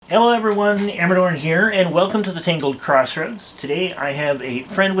Hello everyone, Amadorn here, and welcome to the Tangled Crossroads. Today I have a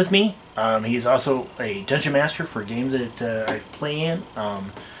friend with me. He's also a Dungeon Master for a game that I play in.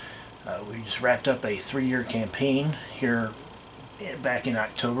 We just wrapped up a 3-year campaign here back in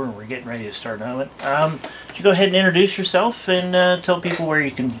October, and we're getting ready to start on it. Would you go ahead and introduce yourself and tell people where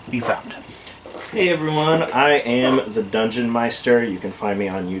you can be found? Hey everyone, I am the Dungeon Meister. You can find me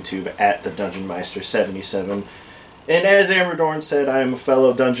on YouTube at the Dungeon Meister 77. And as Amadorn said, I am a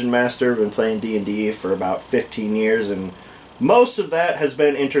fellow Dungeon Master. I've been playing D&D for about 15 years, and most of that has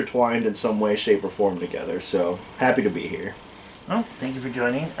been intertwined in some way, shape, or form together. So, happy to be here. Well, thank you for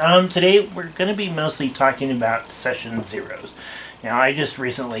joining. Today we're going to be mostly talking about Session Zeros. Now, I just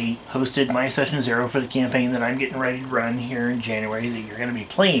recently hosted my Session Zero for the campaign that I'm getting ready to run here in January that you're going to be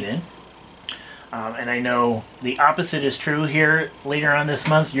playing in. And I know the opposite is true here later on this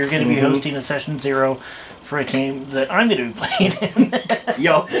month. You're going to be hosting a Session Zero for a game that I'm going to be playing in.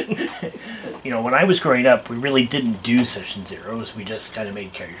 Yo. You know, when I was growing up, we really didn't do Session Zeros. We just kind of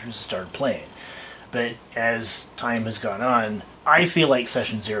made characters and started playing. But as time has gone on, I feel like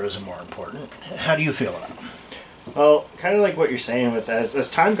Session Zeros are more important. How do you feel about them? Well, kind of like what you're saying, with as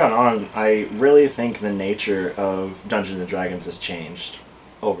time gone on, I really think the nature of Dungeons & Dragons has changed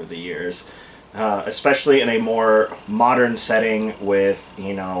over the years. Especially in a more modern setting with,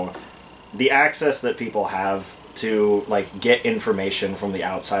 you know, the access that people have to, like, get information from the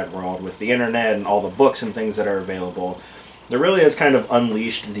outside world with the internet and all the books and things that are available. There really has kind of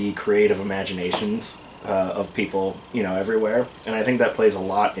unleashed the creative imaginations of people, you know, everywhere. And I think that plays a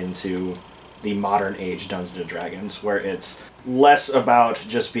lot into the modern age Dungeons & Dragons, where it's less about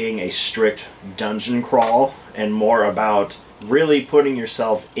just being a strict dungeon crawl and more about really putting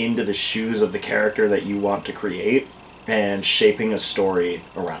yourself into the shoes of the character that you want to create and shaping a story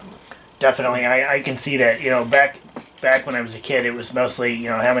around them. Definitely, I can see that. You know, back when I was a kid, it was mostly, you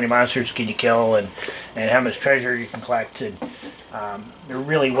know, how many monsters can you kill and how much treasure you can collect, and there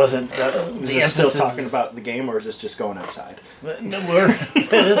really wasn't the Is this still talking about the game, or is this just going outside? No,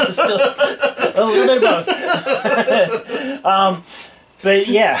 this is still a little bit of both. But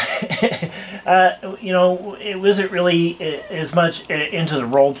yeah, you know, it wasn't really as much into the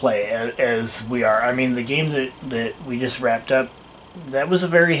role play as we are. I mean, the game that we just wrapped up, that was a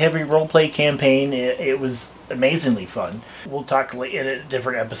very heavy role play campaign. It was amazingly fun. We'll talk in a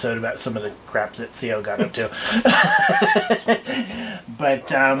different episode about some of the crap that Theo got up to.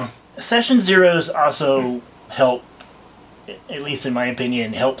 But Session Zeros also help, at least in my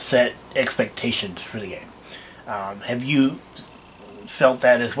opinion, help set expectations for the game. Have you felt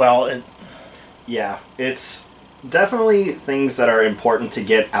that as well? Yeah, it's definitely things that are important to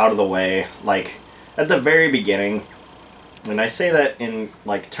get out of the way, like at the very beginning. And I say that in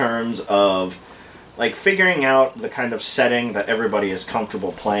like terms of like figuring out the kind of setting that everybody is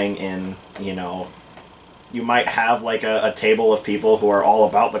comfortable playing in. You know, you might have like a table of people who are all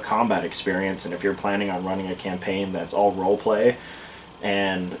about the combat experience, and if you're planning on running a campaign that's all role play,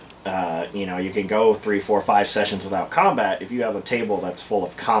 and you know, you can go 3, 4, 5 sessions without combat. If you have a table that's full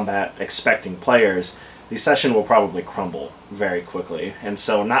of combat expecting players, the session will probably crumble very quickly. And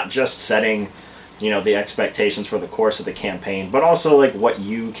so not just setting, you know, the expectations for the course of the campaign, but also like what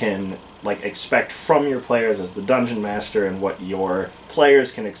you can like expect from your players as the Dungeon Master and what your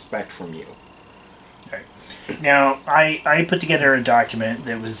players can expect from you. Right. Now, I put together a document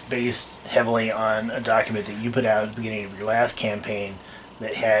that was based heavily on a document that you put out at the beginning of your last campaign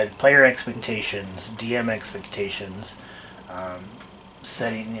that had player expectations, DM expectations,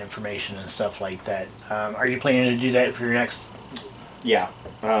 setting information and stuff like that. Are you planning to do that for your next? Yeah.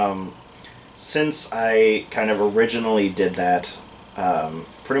 Since I kind of originally did that,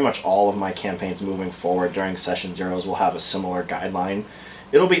 pretty much all of my campaigns moving forward during Session Zeros will have a similar guideline.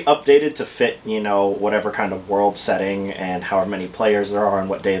 It'll be updated to fit, you know, whatever kind of world setting and however many players there are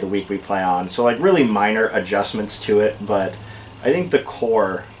and what day of the week we play on. So, like, really minor adjustments to it, but I think the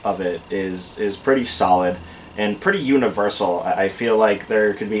core of it is pretty solid and pretty universal. I feel like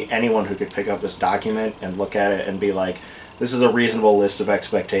there could be anyone who could pick up this document and look at it and be like, this is a reasonable list of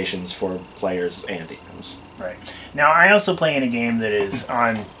expectations for players and DMs. Right. Now, I also play in a game that is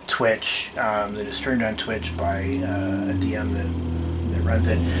on Twitch, that is streamed on Twitch by a DM that runs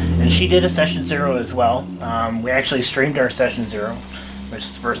it. And she did a Session Zero as well. We actually streamed our Session Zero, which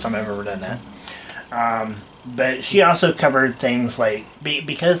is the first time I've ever done that. But she also covered things like,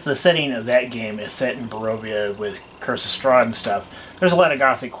 because the setting of that game is set in Barovia with Curse of Strahd and stuff, there's a lot of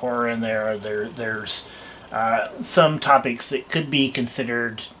gothic horror in there. There's some topics that could be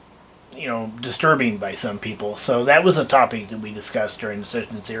considered, you know, disturbing by some people. So that was a topic that we discussed during the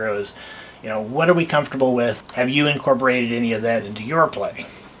Session Zeros. You know, what are we comfortable with? Have you incorporated any of that into your play?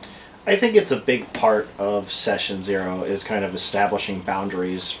 I think it's a big part of Session Zero is kind of establishing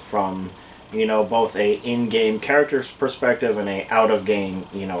boundaries from, both a in-game character's perspective and a out-of-game,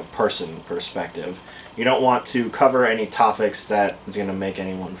 person perspective. You don't want to cover any topics that is going to make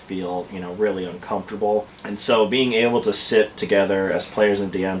anyone feel, really uncomfortable. And so being able to sit together as players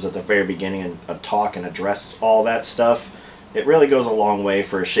and DMs at the very beginning and talk and address all that stuff, it really goes a long way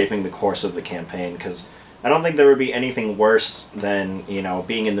for shaping the course of the campaign, because I don't think there would be anything worse than,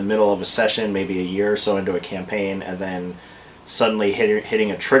 being in the middle of a session, maybe a year or so into a campaign, and then suddenly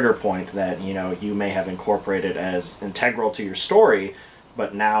hitting a trigger point that, you may have incorporated as integral to your story,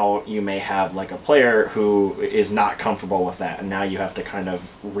 but now you may have, like, a player who is not comfortable with that, and now you have to kind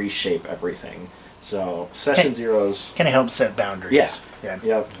of reshape everything. So, Session Zero's... Kind of helps set boundaries. Yeah.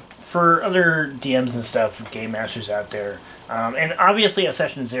 Yep. For other DMs and stuff, game masters out there, and obviously a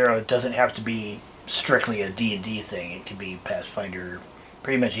Session Zero doesn't have to be strictly a D&D thing. It could be Pathfinder.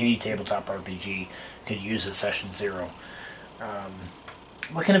 Pretty much any tabletop RPG could use a Session Zero.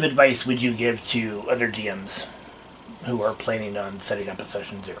 What kind of advice would you give to other DMs who are planning on setting up a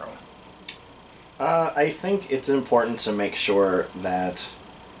Session Zero? I think it's important to make sure that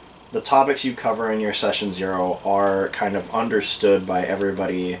the topics you cover in your Session Zero are kind of understood by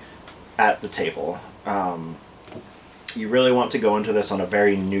everybody at the table. You really want to go into this on a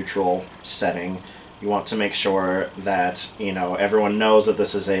very neutral setting. You want to make sure that, everyone knows that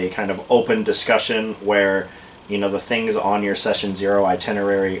this is a kind of open discussion where, the things on your Session Zero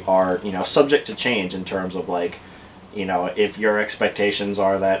itinerary are, subject to change in terms of, like, if your expectations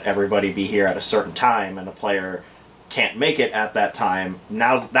are that everybody be here at a certain time and a player can't make it at that time,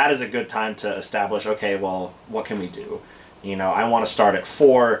 that is a good time to establish, okay, well, what can we do? I want to start at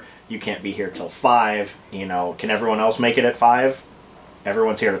 4, you can't be here till 5, can everyone else make it at 5?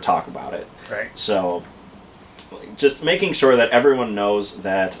 Everyone's here to talk about it. Right. So, just making sure that everyone knows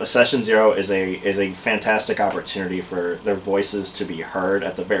that a Session Zero is a fantastic opportunity for their voices to be heard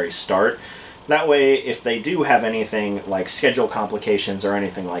at the very start. That way, if they do have anything like schedule complications or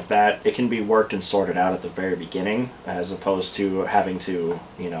anything like that, it can be worked and sorted out at the very beginning, as opposed to having to,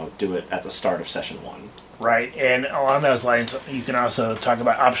 do it at the start of Session 1. Right, and along those lines, you can also talk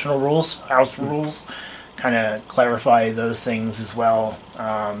about optional rules, house rules, kind of clarify those things as well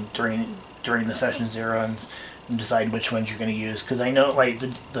during the Session Zero and decide which ones you're going to use. Because I know, like,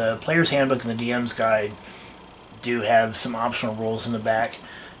 the Player's Handbook and the DM's Guide do have some optional rules in the back.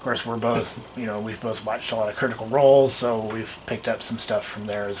 Of course, we're both, we've both watched a lot of Critical Roles, so we've picked up some stuff from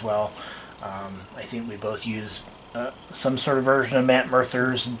there as well. I think we both use some sort of version of Matt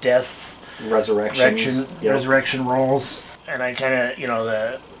Mercer's Death Resurrection rolls. And I kind of,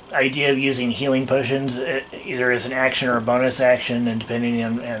 the idea of using healing potions either as an action or a bonus action, and depending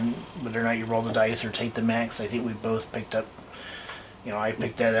on whether or not you roll the dice or take the max, I think we both picked up. I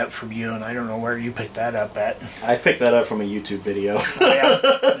picked that up from you, and I don't know where you picked that up at. I picked that up from a YouTube video.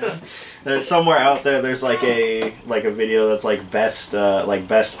 Oh, yeah. Somewhere out there, there's like a video that's like best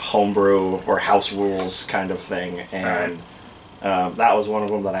homebrew or house rules kind of thing, and that was one of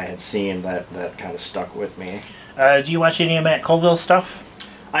them that I had seen that kind of stuck with me. Do you watch any of Matt Colville's stuff?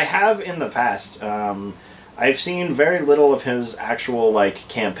 I have in the past. I've seen very little of his actual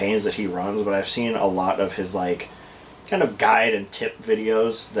campaigns that he runs, but I've seen a lot of his kind of guide and tip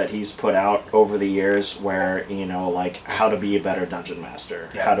videos that he's put out over the years where, how to be a better dungeon master,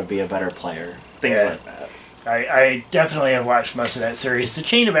 how to be a better player, things like that. I definitely have watched most of that series. The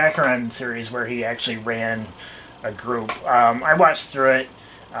Chain of Acheron series where he actually ran a group. I watched through it,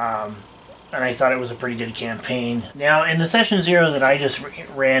 and I thought it was a pretty good campaign. Now, in the Session Zero that I just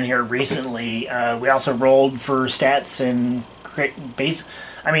ran here recently, we also rolled for stats and base.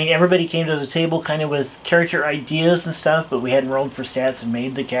 I mean, everybody came to the table kind of with character ideas and stuff, but we hadn't rolled for stats and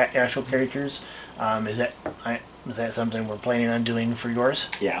made the actual characters. Is that something we're planning on doing for yours?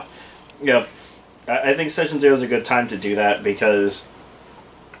 Yeah. Yep. I think Session Zero is a good time to do that because,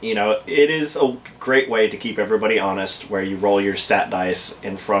 it is a great way to keep everybody honest, where you roll your stat dice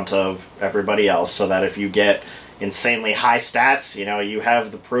in front of everybody else so that if you get insanely high stats, you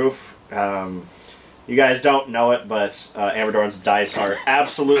have the proof. You guys don't know it, but Amadorn's dice are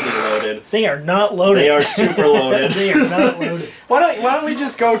absolutely loaded. They are not loaded. They are super loaded. They are not loaded. Why don't we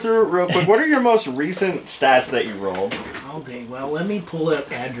just go through it real quick? What are your most recent stats that you rolled? Okay, well, let me pull up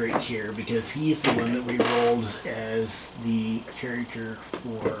Adric here, because he's the one that we rolled as the character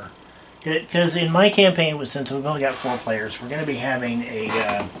for... Because in my campaign, since we've only got 4 players, we're going to be having a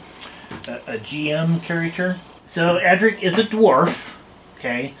GM character. So Adric is a dwarf,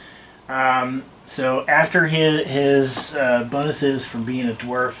 okay? So after his bonuses from being a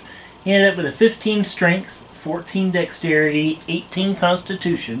dwarf, he ended up with a 15 strength, 14 dexterity, 18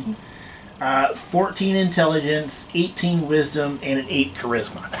 constitution, 14 intelligence, 18 wisdom, and an 8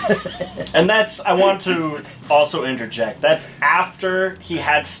 charisma. And I want to also interject, that's after he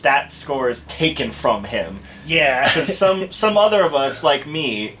had stat scores taken from him. Yeah. Because some other of us, like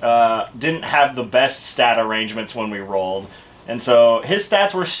me, didn't have the best stat arrangements when we rolled. And so his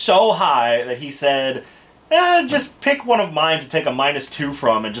stats were so high that he said, just pick one of mine to take a -2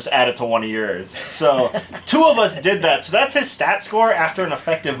 from and just add it to one of yours. So 2 of us did that. So that's his stat score after an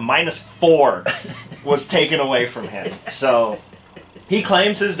effective -4 was taken away from him. So he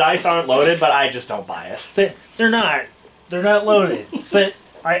claims his dice aren't loaded, but I just don't buy it. They're not. They're not loaded. But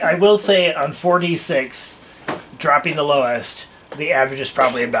I will say on 4d6, dropping the lowest, the average is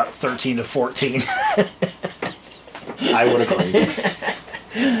probably about 13 to 14. I would agree.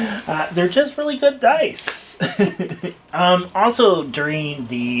 They're just really good dice. Also, during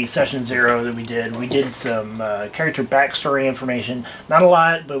the session 0 that we did some character backstory information. Not a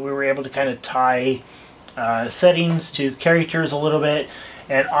lot, but we were able to kind of tie settings to characters a little bit,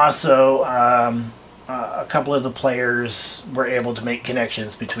 and also a couple of the players were able to make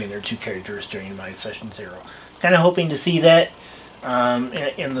connections between their 2 characters during my session 0. Kind of hoping to see that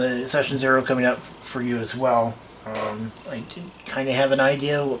in the session 0 coming up for you as well. I kind of have an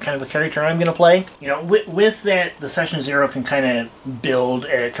idea what kind of a character I'm going to play. You know, with that, the session 0 can kind of build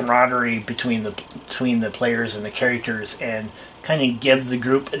a camaraderie between the players and the characters, and kind of give the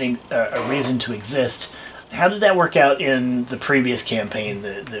group a reason to exist. How did that work out in the previous campaign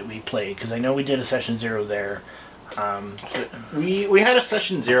that we played? Because I know we did a session 0 there. We had a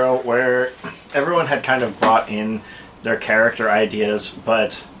session 0 where everyone had kind of brought in their character ideas,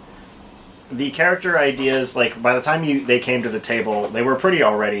 but the character ideas, like, by the time they came to the table, they were pretty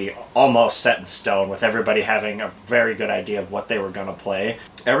already almost set in stone, with everybody having a very good idea of what they were going to play.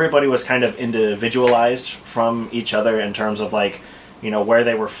 Everybody was kind of individualized from each other in terms of, like, you know, where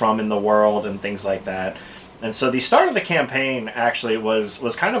they were from in the world and things like that. And so the start of the campaign actually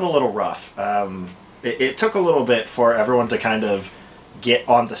was kind of a little rough. It took a little bit for everyone to kind of get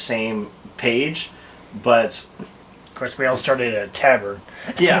on the same page, but of course, we all started at a tavern.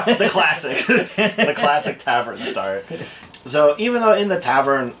 Yeah, the classic tavern start. So even though in the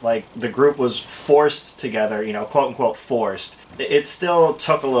tavern, like, the group was forced together, you know, quote unquote forced, it still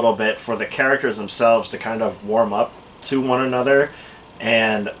took a little bit for the characters themselves to kind of warm up to one another.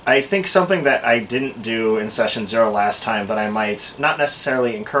 And I think something that I didn't do in session 0 last time that I might not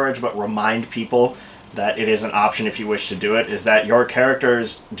necessarily encourage but remind people that it is an option if you wish to do it, is that your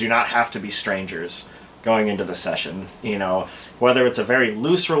characters do not have to be strangers going into the session. You know, whether it's a very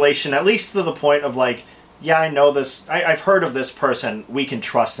loose relation, at least to the point of, like, yeah, I know this, I've heard of this person, we can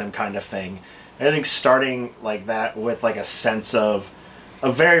trust them kind of thing. I think starting like that with, like, a sense of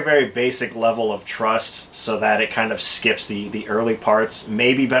a very, very basic level of trust, so that it kind of skips the early parts,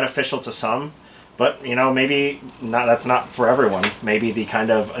 may be beneficial to some, but, you know, maybe not. That's not for everyone. Maybe the kind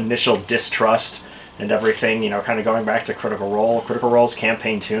of initial distrust and everything, you know, kind of going back to Critical Role. Critical Role's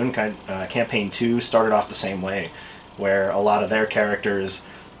campaign 2 started off the same way, where a lot of their characters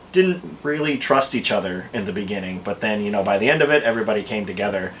didn't really trust each other in the beginning, but then, you know, by the end of it, everybody came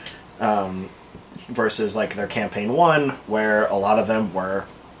together. Versus, like, their campaign 1, where a lot of them were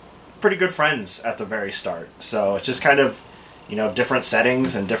pretty good friends at the very start. So it's just kind of, you know, different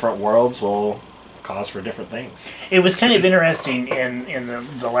settings and different worlds will cause for different things. It was kind of interesting in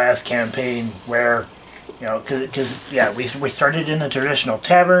the last campaign where, you know, because yeah, we started in a traditional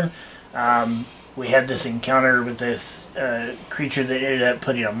tavern. We had this encounter with this creature that ended up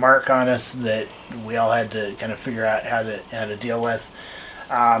putting a mark on us that we all had to kind of figure out how to deal with.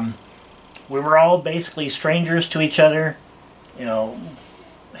 We were all basically strangers to each other, you know,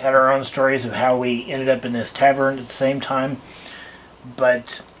 had our own stories of how we ended up in this tavern at the same time,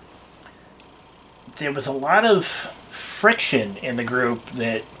 but there was a lot of friction in the group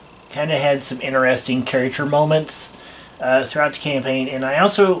that kind of had some interesting character moments throughout the campaign. And I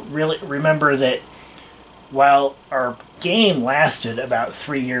also really remember that while our game lasted about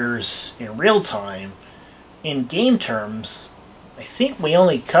 3 years in real time, in game terms, I think we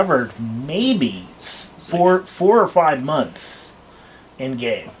only covered maybe four or 5 months in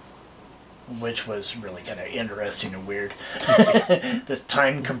game, which was really kind of interesting and weird. The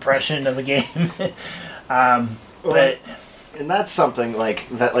time compression of a game. But and that's something like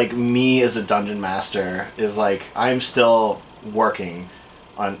that, like, me as a dungeon master is, like, I'm still working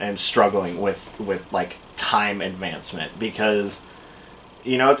on and struggling with like time advancement, because,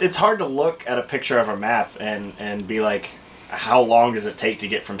 you know, it's hard to look at a picture of a map and be like, how long does it take to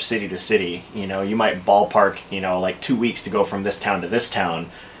get from city to city? You know, you might ballpark, you know, like 2 weeks to go from this town to this town.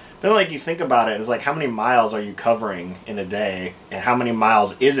 then like you think about it, it's like how many miles are you covering in a day, and how many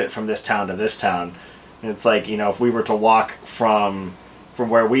miles is it from this town to this town? And it's like, if we were to walk from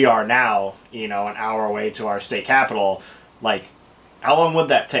where we are now, an hour away to our state capital, like how long would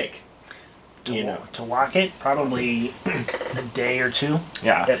that take? To walk it, probably a day or two.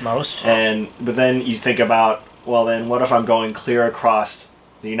 Yeah, at most. But then you think about, well, then what if I'm going clear across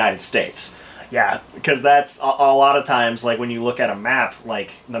the United States? Yeah, because that's a lot of times, like when you look at a map,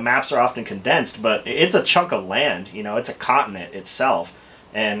 like the maps are often condensed, but it's a chunk of land. It's a continent itself,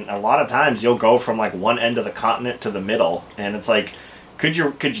 and a lot of times you'll go from like one end of the continent to the middle, and it's like, could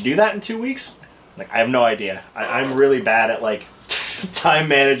you do that in 2 weeks? Like I have no idea. I'm really bad at like time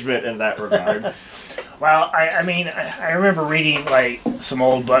management in that regard. Well, I remember reading like some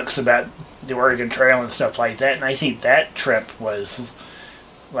old books about the Oregon Trail and stuff like that, and I think that trip was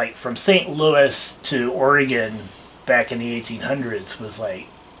like from St. Louis to Oregon back in the 1800s was like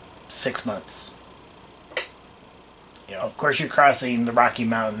 6 months. Of course, you're crossing the Rocky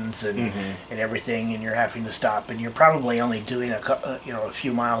Mountains and everything, and you're having to stop, and you're probably only doing a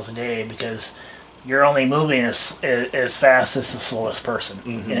few miles a day because you're only moving as fast as the slowest person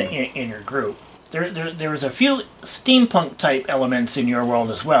in your group. There was a few steampunk type elements in your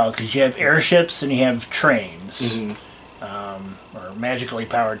world as well, because you have airships and you have trains, or magically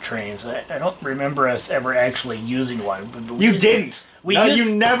powered trains. I don't remember us ever actually using one. But you didn't.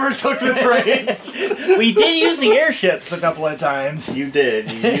 You never took the trains. We did use the airships a couple of times. You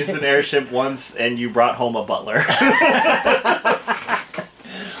did. You used an airship once, and you brought home a butler.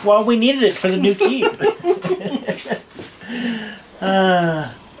 Well, we needed it for the new keep.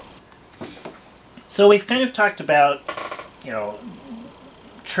 So we've kind of talked about,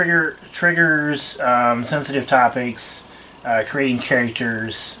 triggers, sensitive topics, creating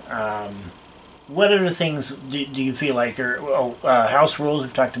characters. What other things do you feel like, house rules?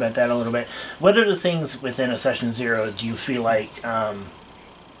 We've talked about that a little bit. What other things within a session 0 do you feel like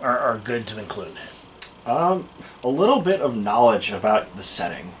are good to include? A little bit of knowledge about the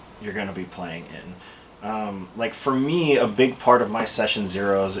setting you're going to be playing in. Like for me, a big part of my session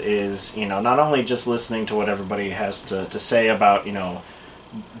 0s is, not only just listening to what everybody has to say about,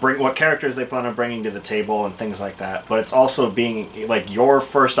 what characters they plan on bringing to the table and things like that, but it's also being like your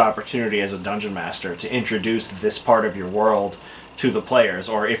first opportunity as a dungeon master to introduce this part of your world to the players.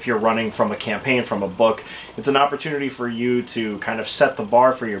 Or if you're running from a campaign from a book, it's an opportunity for you to kind of set the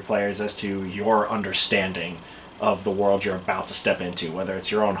bar for your players as to your understanding of the world you're about to step into, whether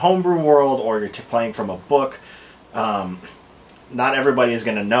it's your own homebrew world or you're playing from a book. Not everybody is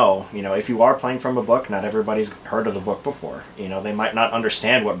going to know. If you are playing from a book, not everybody's heard of the book before. They might not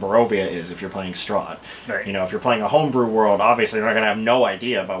understand what Barovia is if you're playing Strahd. Right. If you're playing a homebrew world, obviously they're not going to have no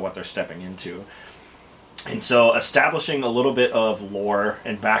idea about what they're stepping into. And so establishing a little bit of lore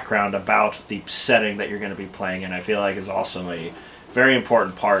and background about the setting that you're going to be playing in, I feel like is also a very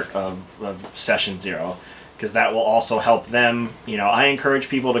important part of Session 0, because that will also help them. I encourage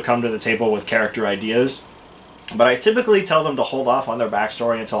people to come to the table with character ideas, but I typically tell them to hold off on their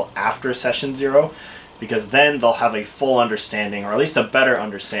backstory until after Session 0, because then they'll have a full understanding, or at least a better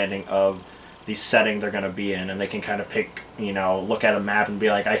understanding of the setting they're going to be in, and they can kind of pick, look at a map and be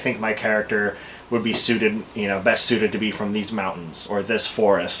like, I think my character would be suited, best suited to be from these mountains, or this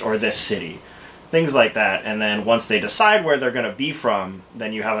forest, or this city. Things like that. And then once they decide where they're going to be from,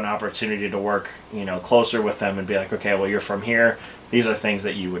 then you have an opportunity to work, closer with them and be like, okay, well, you're from here. These are things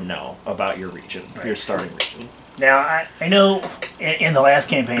that you would know about your region, right. Your starting region. Now, I know in the last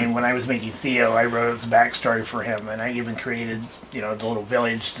campaign, when I was making Theo, I wrote the backstory for him, and I even created, the little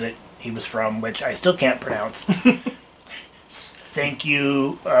village that he was from, which I still can't pronounce. Thank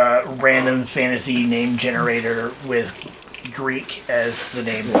you, random fantasy name generator with Greek as the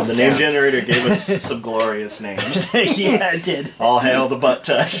name. The name generator gave us some glorious names. Yeah, it did. All hail the butt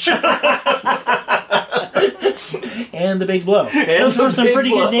touch. And the big blow. Those were some pretty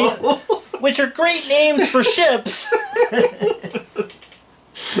good names, which are great names for ships.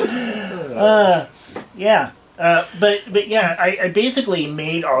 Yeah. But yeah, I basically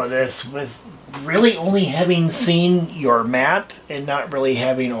made all of this with really only having seen your map and not really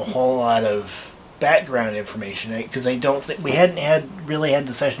having a whole lot of background information, because I don't think we hadn't really had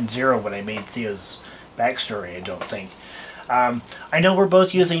the Session 0 when I made Theo's backstory. I don't think. I know we're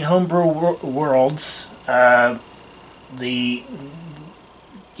both using homebrew worlds. The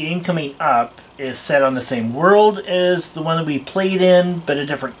game coming up is set on the same world as the one that we played in, but a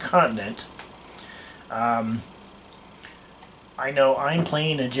different continent. I know I'm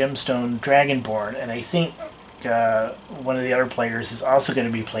playing a Gemstone Dragonborn, and I think one of the other players is also going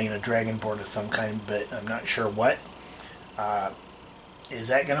to be playing a Dragonborn of some kind, but I'm not sure what. Is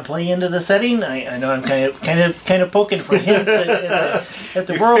that going to play into the setting? I know I'm kind of poking for hints at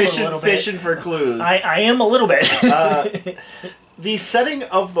the world a little bit. Fishing for clues. I am a little bit. The setting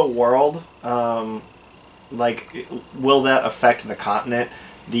of the world, will that affect the continent?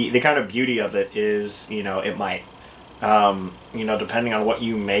 The kind of beauty of it is, it might. Depending on what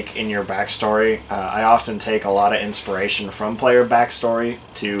you make in your backstory, I often take a lot of inspiration from player backstory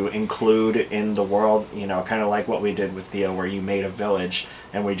to include in the world, kind of like what we did with Theo, where you made a village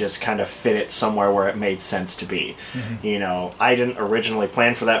and we just kind of fit it somewhere where it made sense to be. Mm-hmm. I didn't originally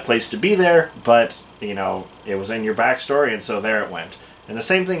plan for that place to be there, but, it was in your backstory, and so there it went. And the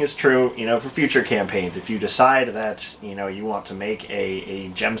same thing is true, for future campaigns. If you decide that, you want to make a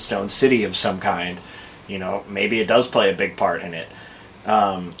gemstone city of some kind, maybe it does play a big part in it.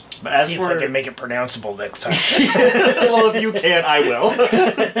 But as see if I can make it pronounceable next time. Well, if you can, I will.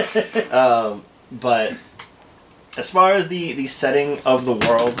 But as far as the setting of the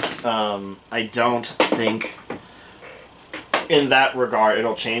world, I don't think in that regard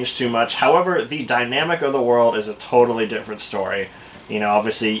it'll change too much. However, the dynamic of the world is a totally different story.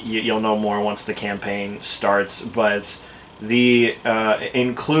 Obviously, you'll know more once the campaign starts, but the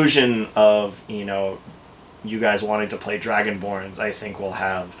inclusion of, you guys wanting to play Dragonborns, I think will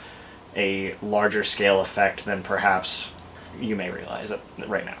have a larger scale effect than perhaps you may realize it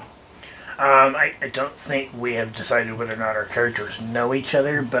right now. I don't think we have decided whether or not our characters know each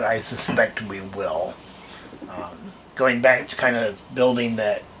other, but I suspect we will. Going back to kind of building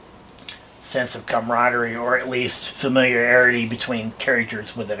that sense of camaraderie, or at least familiarity between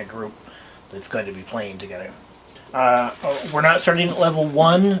characters within a group that's going to be playing together. We're not starting at level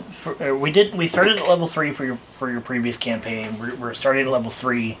 1. We started at level 3 for your previous campaign. We're starting at level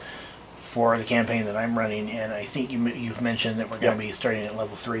 3 for the campaign that I'm running, and I think you've mentioned that we're going to be starting at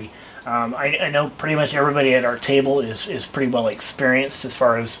level 3. I know pretty much everybody at our table is pretty well experienced as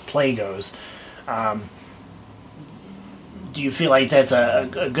far as play goes. Do you feel like that's a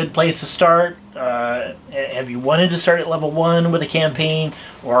good place to start? Have you wanted to start at level 1 with a campaign,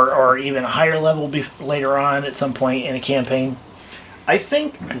 or even a higher level later on at some point in a campaign? I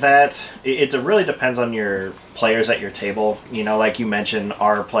think that it really depends on your players at your table. Like you mentioned,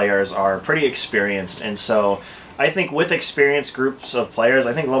 our players are pretty experienced, and so I think with experienced groups of players,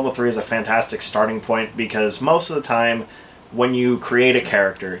 I think level 3 is a fantastic starting point, because most of the time when you create a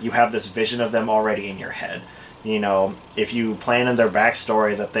character, you have this vision of them already in your head. If you plan in their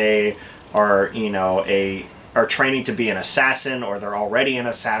backstory that they are, are training to be an assassin, or they're already an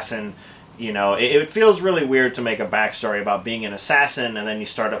assassin, it feels really weird to make a backstory about being an assassin and then you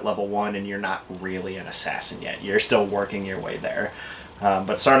start at level 1 and you're not really an assassin yet. You're still working your way there.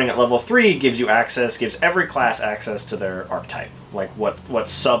 But starting at level 3 gives every class access to their archetype. Like, what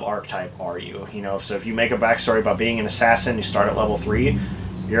sub-archetype are you? So if you make a backstory about being an assassin, you start at level 3,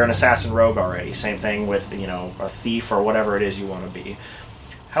 you're an assassin rogue already. Same thing with, a thief or whatever it is you want to be.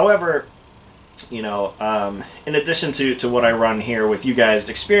 However, in addition to what I run here with you guys,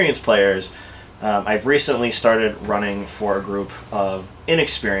 experienced players, I've recently started running for a group of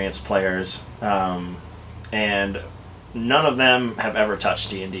inexperienced players, and none of them have ever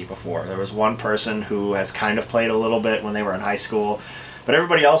touched D&D before. There was one person who has kind of played a little bit when they were in high school, but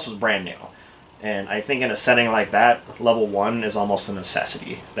everybody else was brand new. And I think in a setting like that, level 1 is almost a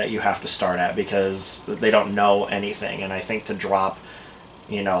necessity that you have to start at, because they don't know anything. And I think to drop,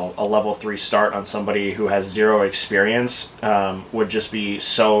 a level 3 start on somebody who has 0 experience would just be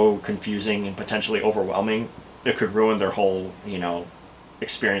so confusing and potentially overwhelming. It could ruin their whole,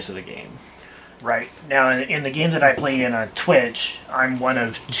 experience of the game. Right. Now, in the game that I play in on Twitch, I'm one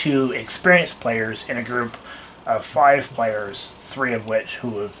of 2 experienced players in a group of 5 players, 3 of which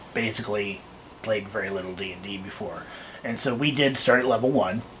who have basically played very little D&D before. And so we did start at level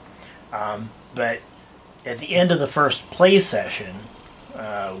 1, but at the end of the first play session,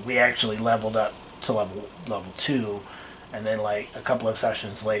 we actually leveled up to level 2, and then like a couple of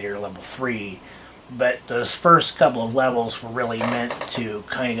sessions later, level 3. But those first couple of levels were really meant to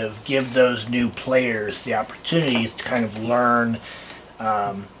kind of give those new players the opportunities to kind of learn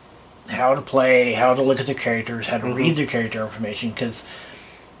how to play, how to look at their characters, how to read their character information, because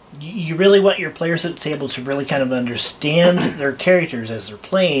you really want your players at the table to really kind of understand their characters as they're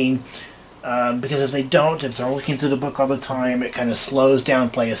playing, because if they don't, if they're looking through the book all the time, it kind of slows down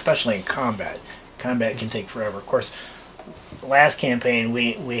play, especially in combat. Combat can take forever. Of course, last campaign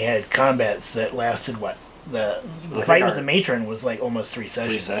we had combats that lasted the fight with the matron was like almost 3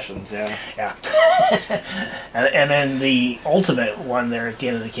 sessions. 3 sessions, yeah. Yeah. and then the ultimate one there at the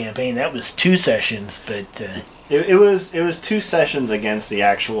end of the campaign, that was 2 sessions, but it was 2 sessions against the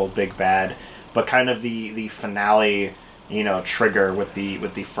actual big bad, but kind of the finale, trigger with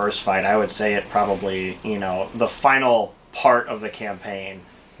the first fight. I would say it probably, the final part of the campaign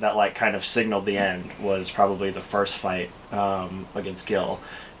that like kind of signaled the end was probably the first fight against Gil,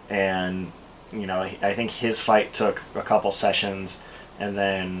 and I think his fight took a couple sessions, and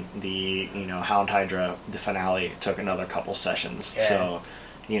then the Hound Hydra, the finale, took another couple sessions. Yeah. So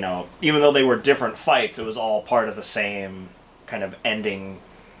even though they were different fights, it was all part of the same kind of ending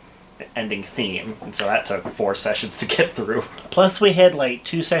theme, and so that took 4 sessions to get through. Plus, we had like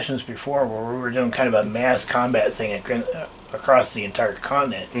 2 sessions before where we were doing kind of a mass combat thing across the entire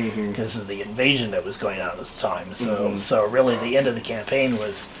continent because of the invasion that was going on at the time. So really, the end of the campaign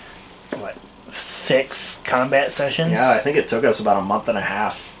was what, 6 combat sessions? Yeah, I think it took us about a month and a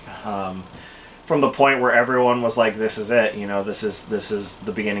half from the point where everyone was like, "This is it," this is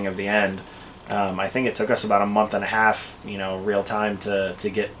the beginning of the end. I think it took us about a month and a half, real time to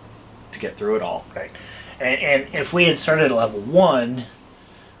get through it all. Right. And if we had started at level 1,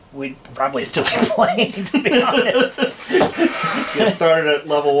 we'd probably still be playing, to be honest. Get started at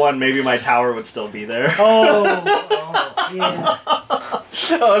level 1, maybe my tower would still be there. Oh yeah.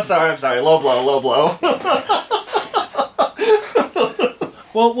 Oh, I'm sorry. Low blow.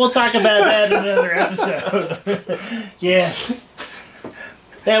 Well, we'll talk about that in another episode. Yeah.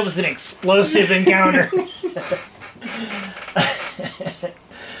 That was an explosive encounter.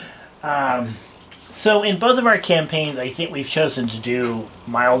 So in both of our campaigns, I think we've chosen to do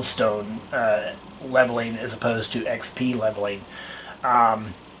milestone leveling as opposed to XP leveling.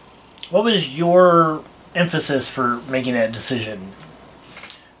 What was your emphasis for making that decision?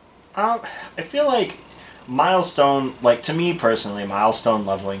 I feel like milestone, like to me personally, milestone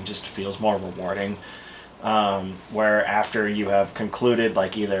leveling just feels more rewarding. Where after you have concluded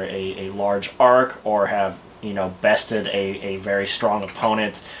like either a large arc or have bested a very strong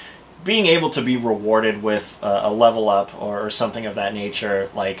opponent, being able to be rewarded with a level up or something of that nature,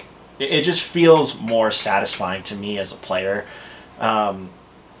 like it just feels more satisfying to me as a player, and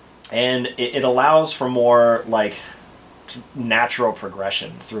it allows for more like natural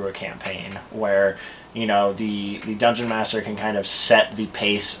progression through a campaign where the dungeon master can kind of set the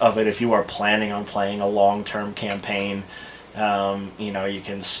pace of it. If you are planning on playing a long-term campaign, you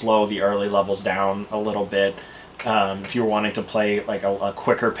can slow the early levels down a little bit. If you're wanting to play like a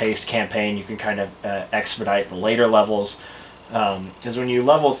quicker paced campaign, you can kind of expedite the later levels. Because when you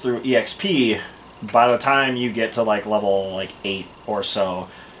level through EXP, by the time you get to like level like 8 or so,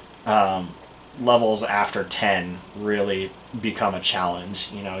 levels after 10 really become a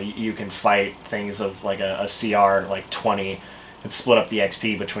challenge. You can fight things of like a CR like 20 and split up the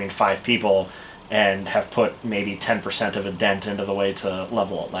XP between 5 people and have put maybe 10% of a dent into the way to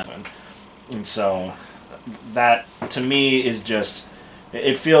level 11. And so that to me is just,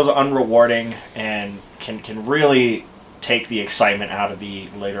 it feels unrewarding and can really take the excitement out of the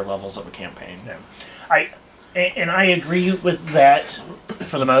later levels of a campaign. Yeah. I agree with that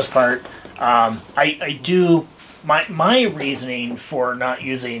for the most part. I do. My reasoning for not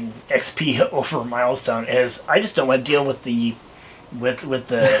using XP over milestone is I just don't want to deal with the with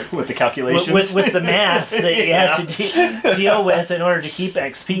the calculations with the math that you have to deal with in order to keep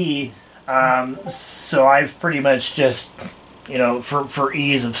XP. So I've pretty much just for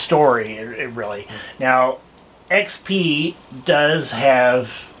ease of story, it really. Now XP does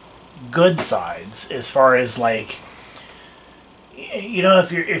have good sides as far as like,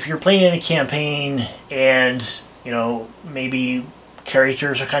 if you're playing in a campaign and maybe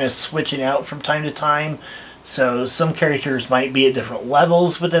characters are kind of switching out from time to time, so some characters might be at different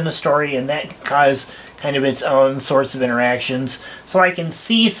levels within the story, and that can cause kind of its own sorts of interactions. So I can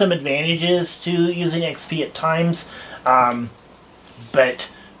see some advantages to using XP at times,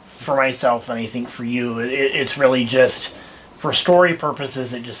 but for myself, and I think for you, it's really just for story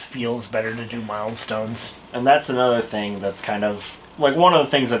purposes. It just feels better to do milestones. And that's another thing that's kind of like one of the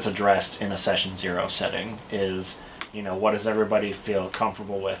things that's addressed in a session 0 setting is, what does everybody feel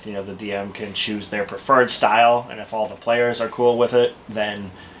comfortable with? The DM can choose their preferred style, and if all the players are cool with it,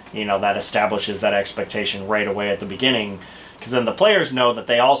 then, that establishes that expectation right away at the beginning, because then the players know that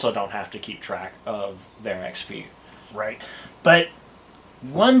they also don't have to keep track of their XP. Right. But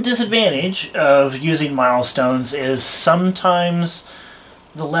one disadvantage of using milestones is sometimes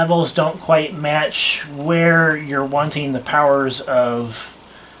the levels don't quite match where you're wanting the powers of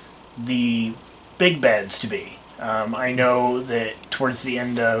the big beds to be. I know that towards the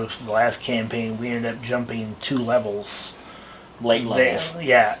end of the last campaign, we ended up jumping 2 levels. Late levels.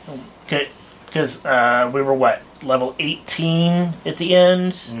 Yeah. Because we were, level 18 at the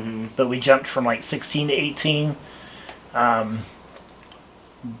end? Mm-hmm. But we jumped from, 16 to 18.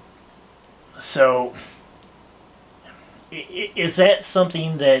 So Is that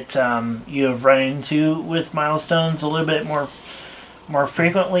something that you have run into with Milestones a little bit more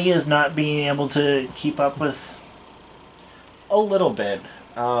frequently? Is not being able to keep up with? A little bit.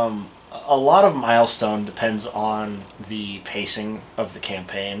 A lot of Milestone depends on the pacing of the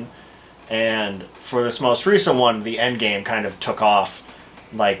campaign, and for this most recent one, the end game kind of took off,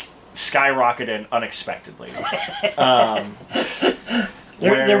 like skyrocketed unexpectedly.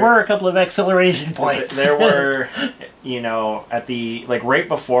 There were a couple of acceleration points. There were, at the right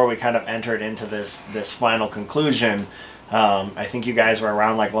before we kind of entered into this final conclusion. I think you guys were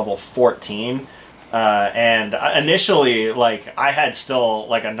around level 14. And initially, I had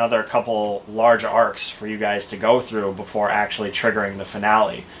still another couple large arcs for you guys to go through before actually triggering the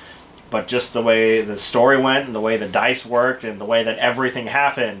finale. But just the way the story went and the way the dice worked and the way that everything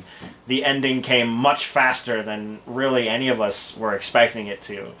happened, the ending came much faster than really any of us were expecting it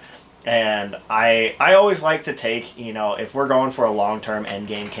to. And I always like to take, if we're going for a long-term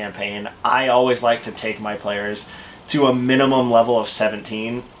endgame campaign, I always like to take my players to a minimum level of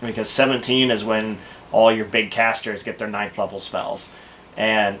 17, because 17 is when all your big casters get their 9th level spells.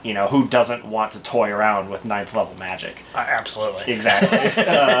 And, who doesn't want to toy around with 9th level magic? Absolutely. Exactly.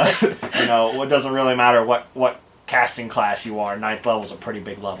 It doesn't really matter what casting class you are. 9th level is a pretty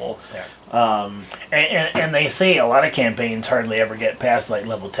big level. Yeah. And they say a lot of campaigns hardly ever get past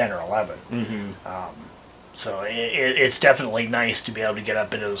level 10 or 11. Mm-hmm. So it's definitely nice to be able to get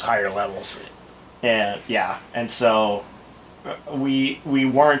up into those higher levels. And so we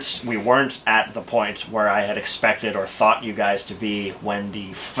weren't at the point where I had expected or thought you guys to be when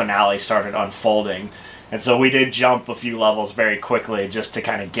the finale started unfolding, and so we did jump a few levels very quickly just to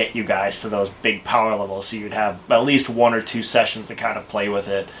kind of get you guys to those big power levels, so you'd have at least 1 or 2 sessions to kind of play with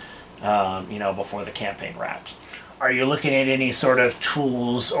it, before the campaign wrapped. Are you looking at any sort of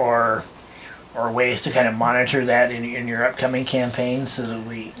tools or ways to kind of monitor that in your upcoming campaign, so that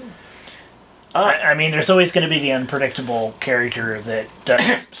we? I mean, there's always going to be the unpredictable character that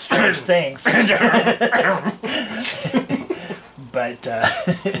does strange things. But,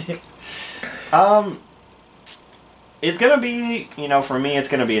 it's going to be, for me, it's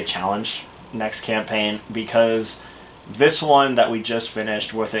going to be a challenge next campaign, because this one that we just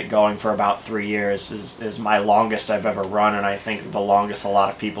finished, with it going for about 3 years, is my longest I've ever run, and I think the longest a lot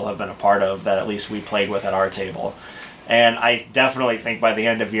of people have been a part of, that at least we played with at our table. And I definitely think by the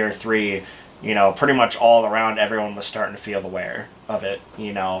end of year 3... pretty much all around, everyone was starting to feel the wear of it.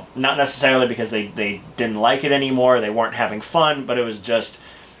 Not necessarily because they didn't like it anymore, they weren't having fun, but it was just,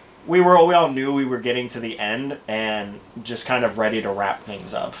 we all knew we were getting to the end and just kind of ready to wrap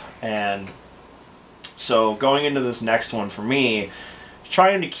things up. And so going into this next one for me,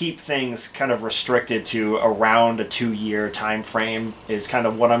 trying to keep things kind of restricted to around a 2-year time frame is kind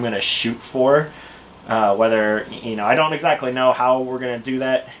of what I'm going to shoot for. Whether, I don't exactly know how we're going to do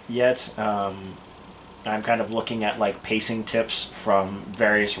that yet. I'm kind of looking at pacing tips from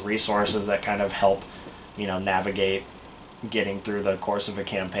various resources that kind of help, navigate getting through the course of a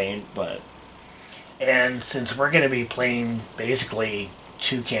campaign. And since we're going to be playing basically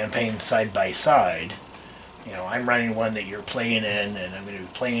 2 campaigns side by side, I'm running one that you're playing in, and I'm going to be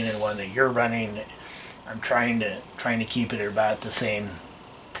playing in one that you're running. I'm trying to keep it at about the same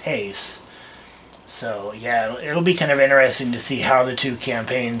pace. So, yeah, it'll be kind of interesting to see how the 2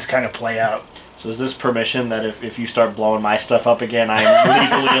 campaigns kind of play out. So is this permission that if you start blowing my stuff up again, I'm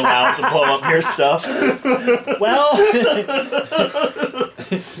legally allowed to blow up your stuff? Well,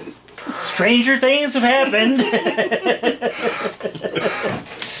 stranger things have happened.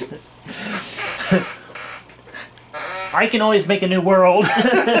 I can always make a new world.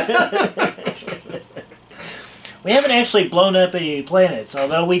 We haven't actually blown up any planets,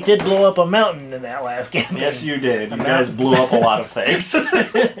 although we did blow up a mountain in that last campaign. Yes, you did. You guys blew up a lot of things.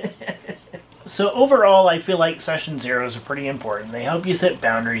 So overall, I feel like Session Zeros are pretty important. They help you set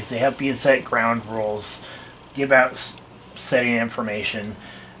boundaries, they help you set ground rules, give out setting information,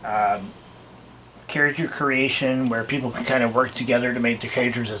 character creation, where people can kind of work together to make their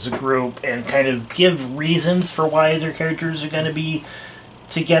characters as a group, and kind of give reasons for why their characters are going to be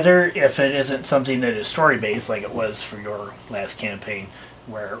together, if it isn't something that is story-based like it was for your last campaign,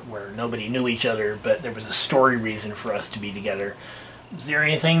 where nobody knew each other, but there was a story reason for us to be together. Is there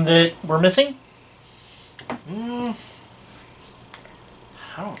anything that we're missing? I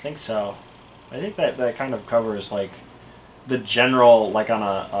don't think so. I think that kind of covers the general,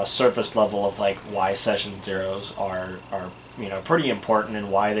 on a surface level of why Session Zeros are pretty important, and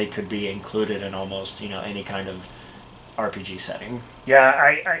why they could be included in almost any kind of RPG setting. Yeah,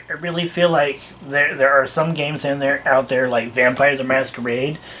 I really feel like there are some games out there like Vampire the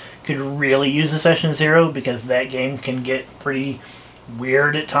Masquerade could really use a session 0 because that game can get pretty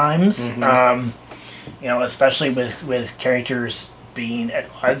weird at times. Especially with characters being at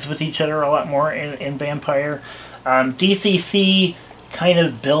odds with each other a lot more in Vampire. DCC kind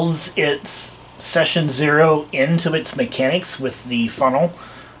of builds its session 0 into its mechanics with the funnel.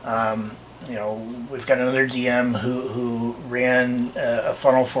 We've got another DM who ran a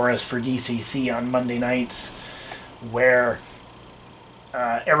funnel for us for DCC on Monday nights where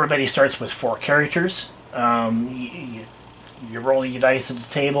everybody starts with 4 characters. You roll your dice at the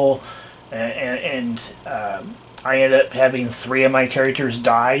table, and I ended up having 3 of my characters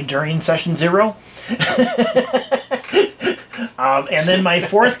die during session 0. And then my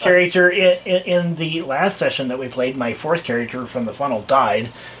 4th character in the last session that we played, my 4th character from the funnel died,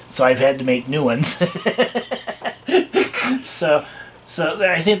 so I've had to make new ones. So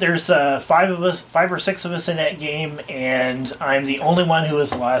I think there's 5 or 6 of us in that game, and I'm the only one who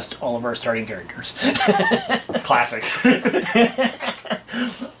has lost all of our starting characters. Classic.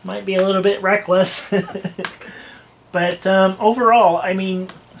 Might be a little bit reckless. But overall, I mean,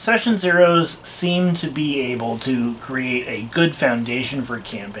 Session Zeros seem to be able to create a good foundation for a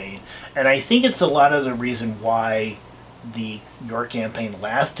campaign, and I think it's a lot of the reason why your campaign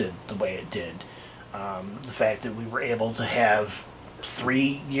lasted the way it did. The fact that we were able to have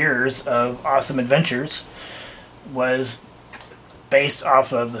 3 years of awesome adventures was based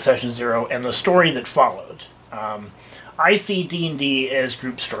off of the Session 0 and the story that followed. I see D&D as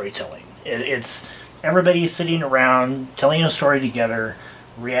group storytelling. It's everybody sitting around, telling a story together,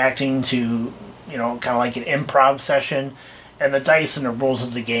 reacting to, kind of like an improv session, and the dice and the rules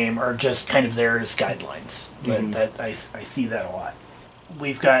of the game are just kind of there as guidelines. I see that a lot.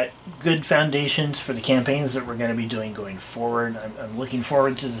 We've got good foundations for the campaigns that we're going to be doing going forward. I'm looking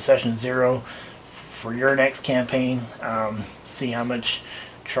forward to the Session 0 for your next campaign. See how much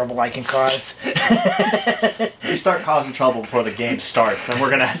trouble I can cause. You start causing trouble before the game starts, and we're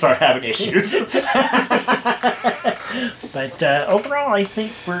going to start having issues. But overall, I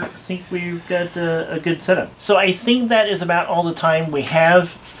think we've got a good setup. So I think that is about all the time we have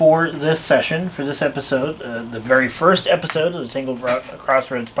for this session, for this episode, the very first episode of the Tangled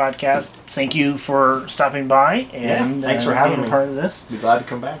Crossroads podcast. Thank you for stopping by and thanks for having being me. a part of this. Be glad to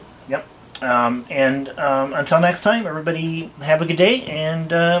come back. Yep. Until next time, everybody have a good day,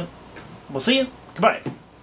 and we'll see you. Goodbye.